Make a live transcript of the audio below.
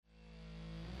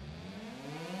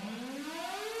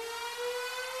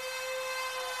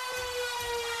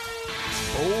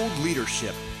Bold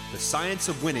Leadership, the Science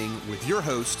of Winning with your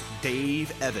host,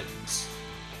 Dave Evans.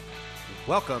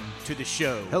 Welcome to the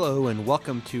show. Hello, and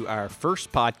welcome to our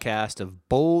first podcast of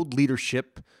Bold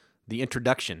Leadership, the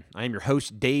introduction. I am your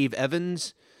host, Dave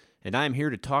Evans, and I am here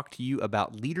to talk to you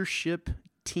about leadership,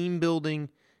 team building,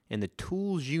 and the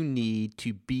tools you need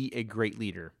to be a great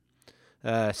leader.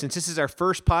 Since this is our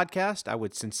first podcast, I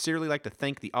would sincerely like to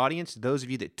thank the audience, those of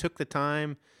you that took the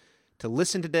time to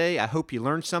listen today. I hope you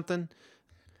learned something.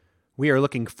 We are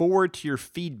looking forward to your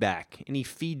feedback. Any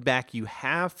feedback you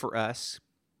have for us,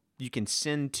 you can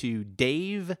send to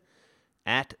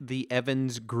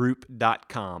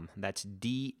dave@theevansgroup.com. That's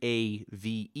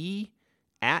DAVE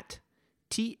at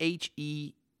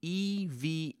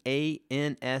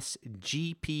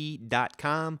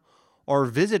THEEVANSGP.com, or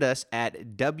visit us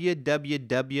at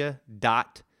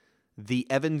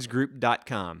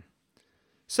www.theevansgroup.com.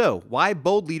 So, why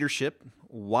bold leadership?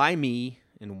 Why me?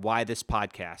 And why this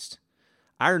podcast?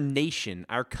 Our nation,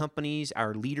 our companies,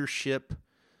 our leadership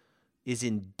is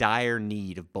in dire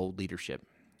need of bold leadership.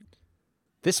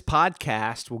 This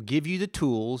podcast will give you the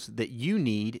tools that you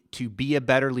need to be a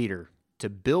better leader,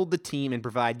 to build the team and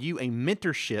provide you a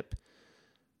mentorship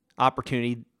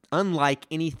opportunity unlike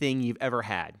anything you've ever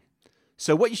had.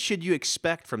 So what should you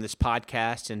expect from this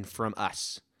podcast and from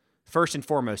us? First and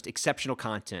foremost, exceptional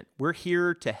content. We're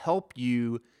here to help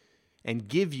you and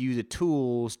give you the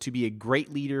tools to be a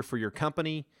great leader for your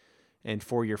company and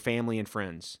for your family and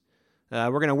friends.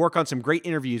 We're going to work on some great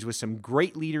interviews with some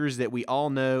great leaders that we all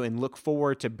know and look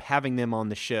forward to having them on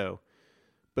the show.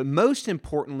 But most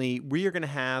importantly, we are going to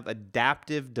have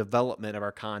adaptive development of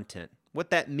our content. What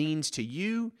that means to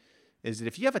you is that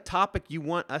if you have a topic you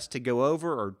want us to go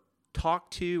over or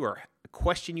talk to, or a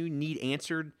question you need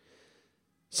answered,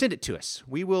 send it to us.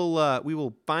 We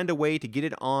will find a way to get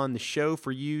it on the show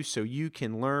for you so you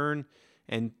can learn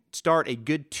and start a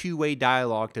good two-way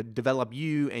dialogue to develop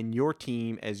you and your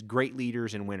team as great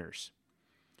leaders and winners.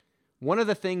 One of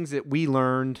the things that we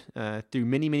learned through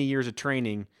many, many years of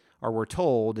training, or we're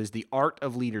told, is the art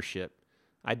of leadership.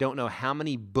 I don't know how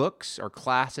many books or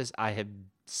classes I have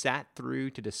sat through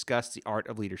to discuss the art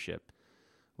of leadership.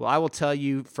 Well, I will tell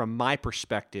you from my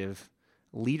perspective,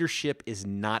 leadership is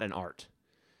not an art.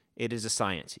 It is a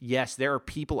science. Yes, there are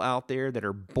people out there that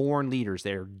are born leaders.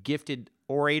 They are gifted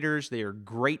orators. They are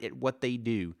great at what they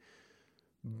do.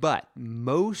 But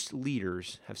most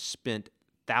leaders have spent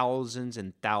thousands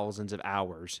and thousands of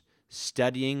hours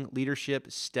studying leadership,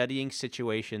 studying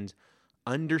situations,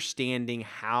 understanding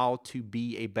how to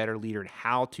be a better leader and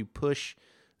how to push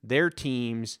their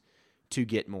teams to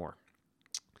get more.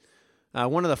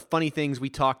 One of the funny things we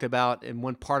talked about in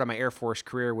one part of my Air Force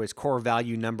career was core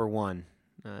value number one.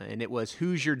 And it was,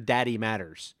 who's your daddy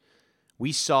matters.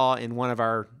 We saw in one of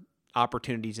our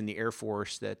opportunities in the Air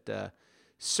Force that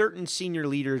certain senior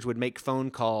leaders would make phone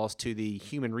calls to the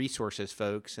human resources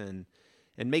folks and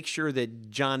make sure that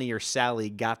Johnny or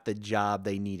Sally got the job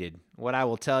they needed. What I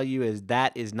will tell you is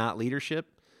that is not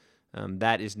leadership.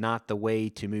 That is not the way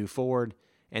to move forward.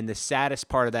 And the saddest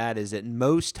part of that is that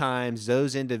most times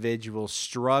those individuals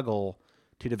struggle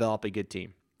to develop a good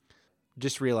team.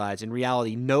 Just realize, in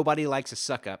reality, nobody likes a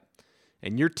suck-up.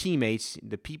 And your teammates,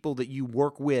 the people that you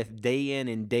work with day in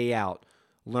and day out,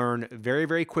 learn very,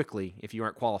 very quickly if you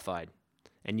aren't qualified,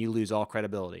 and you lose all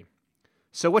credibility.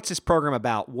 So what's this program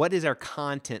about? What is our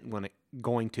content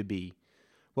going to be?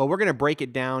 Well, we're going to break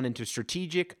it down into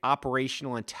strategic,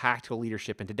 operational, and tactical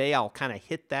leadership. And today I'll kind of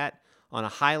hit that on a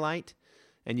highlight.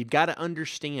 And you've got to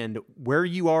understand where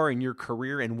you are in your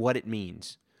career and what it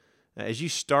means. As you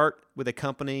start with a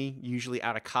company, usually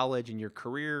out of college in your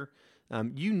career,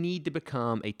 you need to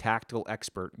become a tactical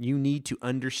expert. You need to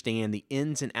understand the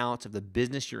ins and outs of the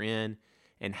business you're in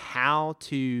and how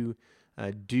to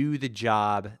do the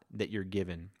job that you're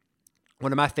given.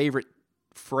 One of my favorite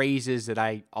phrases that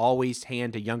I always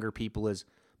hand to younger people is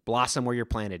blossom where you're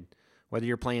planted. Whether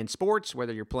you're playing sports,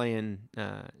 whether you're playing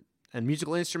a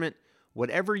musical instrument,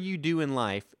 whatever you do in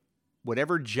life,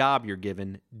 whatever job you're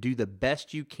given, do the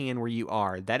best you can where you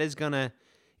are. That is going to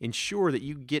ensure that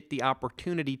you get the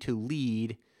opportunity to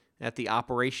lead at the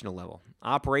operational level.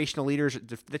 Operational leaders,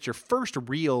 that's your first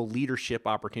real leadership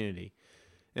opportunity.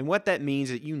 And what that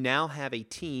means is that you now have a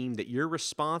team that you're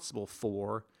responsible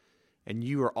for, and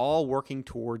you are all working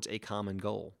towards a common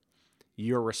goal.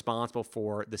 You're responsible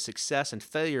for the success and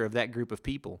failure of that group of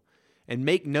people. And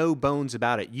make no bones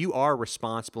about it, you are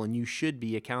responsible and you should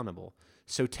be accountable.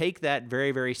 So take that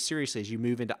very, very seriously as you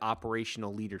move into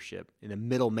operational leadership, in the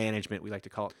middle management, we like to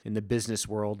call it in the business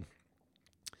world.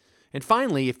 And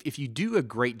finally, if you do a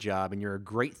great job and you're a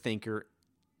great thinker,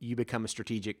 you become a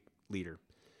strategic leader.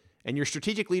 And your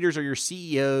strategic leaders are your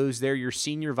CEOs, they're your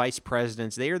senior vice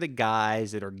presidents, they are the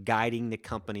guys that are guiding the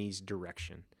company's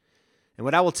direction. And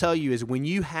what I will tell you is when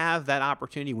you have that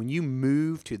opportunity, when you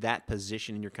move to that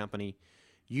position in your company,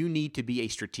 you need to be a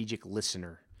strategic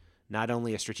listener, not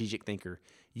only a strategic thinker.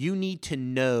 You need to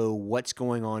know what's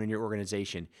going on in your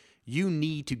organization. You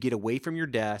need to get away from your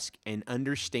desk and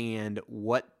understand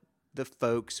what the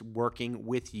folks working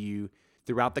with you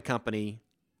throughout the company,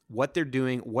 what they're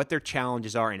doing, what their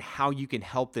challenges are, and how you can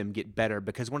help them get better.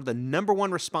 Because one of the number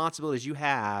one responsibilities you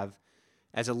have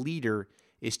as a leader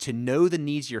is to know the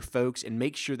needs of your folks and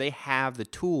make sure they have the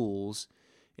tools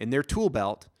in their tool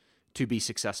belt to be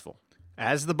successful.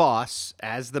 As the boss,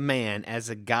 as the man, as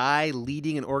a guy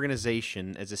leading an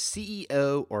organization, as a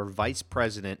CEO or vice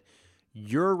president,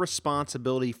 your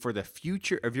responsibility for the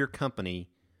future of your company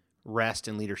rests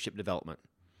in leadership development.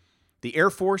 The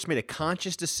Air Force made a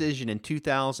conscious decision in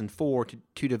 2004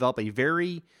 to develop a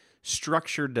very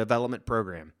structured development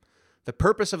program. The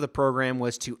purpose of the program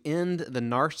was to end the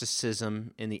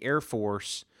narcissism in the Air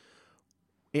Force,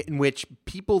 in which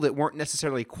people that weren't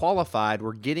necessarily qualified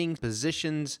were getting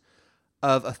positions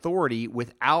of authority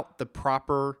without the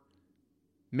proper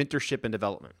mentorship and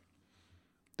development.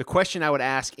 The question I would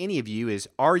ask any of you is,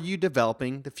 are you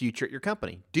developing the future at your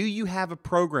company? Do you have a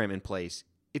program in place?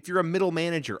 If you're a middle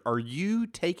manager, are you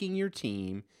taking your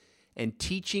team and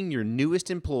teaching your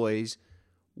newest employees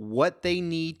what they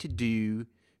need to do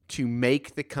to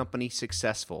make the company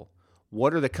successful?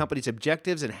 What are the company's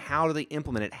objectives and how do they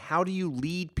implement it? How do you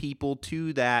lead people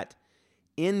to that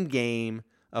end game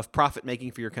of profit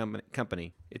making for your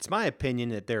company? It's my opinion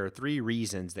that there are 3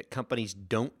 reasons that companies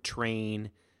don't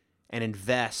train and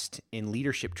invest in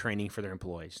leadership training for their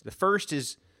employees. The first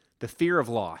is the fear of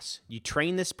loss. You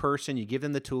train this person, you give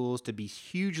them the tools to be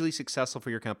hugely successful for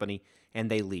your company, and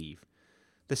they leave.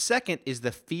 The second is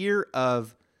the fear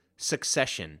of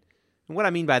succession. And what I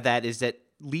mean by that is that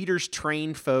leaders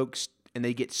train folks and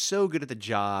they get so good at the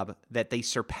job that they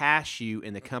surpass you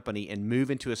in the company and move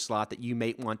into a slot that you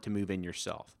may want to move in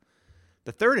yourself.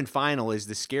 The third and final is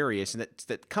the scariest, and that's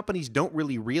that companies don't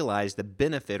really realize the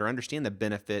benefit or understand the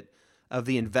benefit of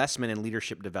the investment in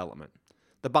leadership development.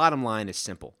 The bottom line is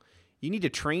simple. You need to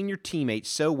train your teammates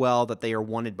so well that they are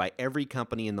wanted by every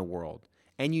company in the world,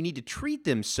 and you need to treat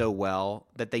them so well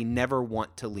that they never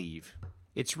want to leave.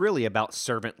 It's really about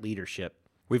servant leadership.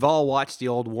 We've all watched the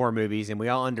old war movies, and we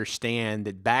all understand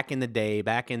that back in the day,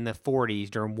 back in the 40s,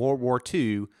 during World War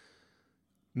II,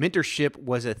 mentorship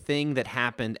was a thing that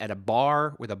happened at a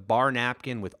bar with a bar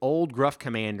napkin with old gruff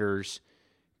commanders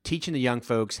teaching the young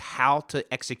folks how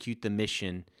to execute the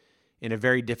mission in a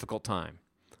very difficult time.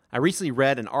 I recently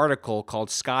read an article called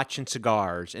Scotch and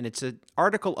Cigars, and it's an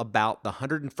article about the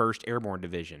 101st Airborne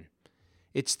Division.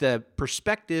 It's the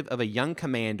perspective of a young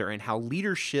commander and how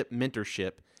leadership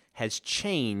mentorship has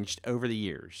changed over the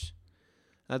years.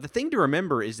 The thing to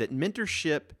remember is that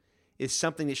mentorship is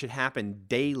something that should happen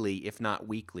daily, if not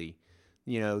weekly.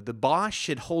 You know, the boss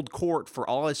should hold court for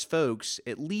all his folks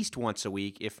at least once a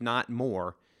week, if not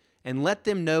more, and let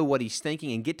them know what he's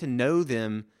thinking and get to know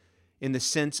them in the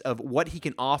sense of what he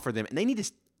can offer them. And they need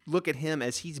to look at him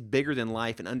as he's bigger than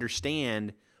life and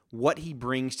understand what he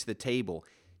brings to the table.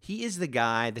 He is the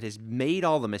guy that has made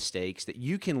all the mistakes that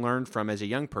you can learn from as a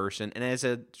young person. And as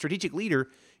a strategic leader,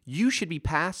 you should be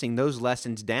passing those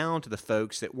lessons down to the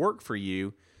folks that work for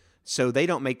you so they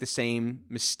don't make the same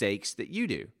mistakes that you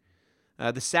do.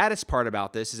 The saddest part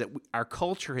about this is that our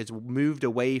culture has moved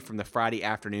away from the Friday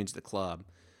afternoons at the club.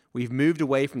 We've moved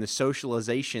away from the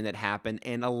socialization that happened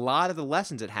and a lot of the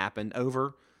lessons that happened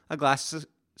over a glass of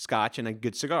scotch and a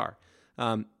good cigar.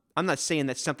 I'm not saying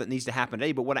that's something that needs to happen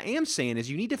today, but what I am saying is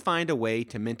you need to find a way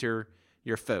to mentor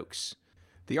your folks.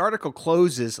 The article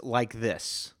closes like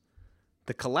this.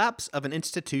 The collapse of an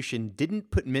institution didn't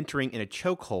put mentoring in a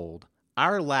chokehold.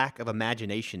 Our lack of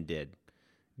imagination did.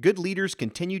 Good leaders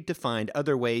continued to find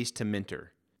other ways to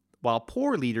mentor, while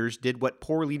poor leaders did what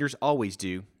poor leaders always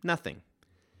do, nothing.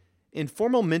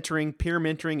 Informal mentoring, peer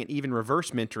mentoring, and even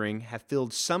reverse mentoring have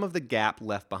filled some of the gap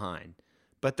left behind.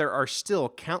 But there are still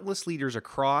countless leaders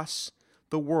across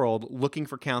the world looking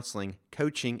for counseling,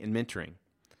 coaching, and mentoring.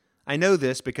 I know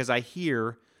this because I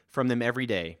hear from them every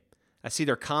day. I see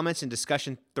their comments and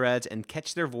discussion threads and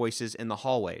catch their voices in the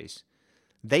hallways.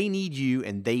 They need you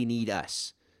and they need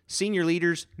us. Senior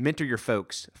leaders, mentor your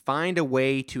folks. Find a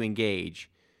way to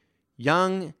engage.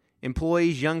 Young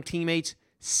employees, young teammates,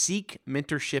 seek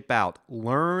mentorship out.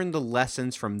 Learn the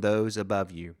lessons from those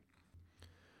above you.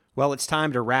 Well, it's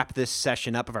time to wrap this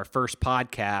session up of our first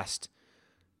podcast.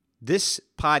 This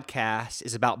podcast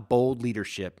is about bold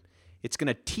leadership. It's going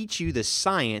to teach you the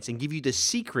science and give you the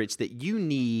secrets that you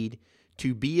need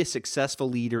to be a successful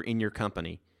leader in your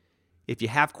company. If you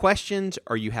have questions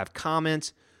or you have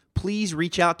comments, please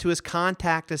reach out to us.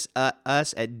 Contact us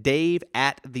at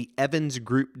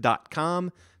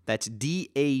dave@theevansgroup.com. That's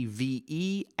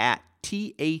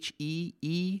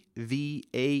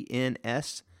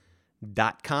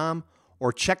DAVE@THEEVANS.com.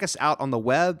 Or check us out on the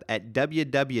web at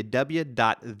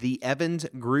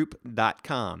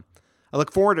www.theevansgroup.com. I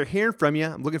look forward to hearing from you.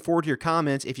 I'm looking forward to your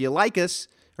comments. If you like us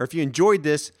or if you enjoyed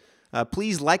this,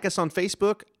 please like us on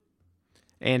Facebook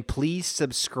and please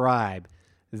subscribe.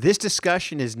 This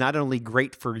discussion is not only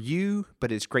great for you,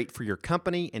 but it's great for your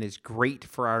company and it's great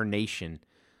for our nation.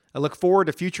 I look forward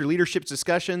to future leadership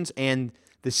discussions and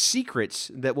the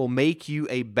secrets that will make you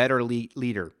a better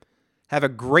leader. Have a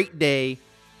great day.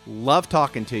 Love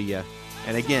talking to you.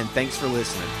 And again, thanks for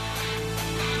listening.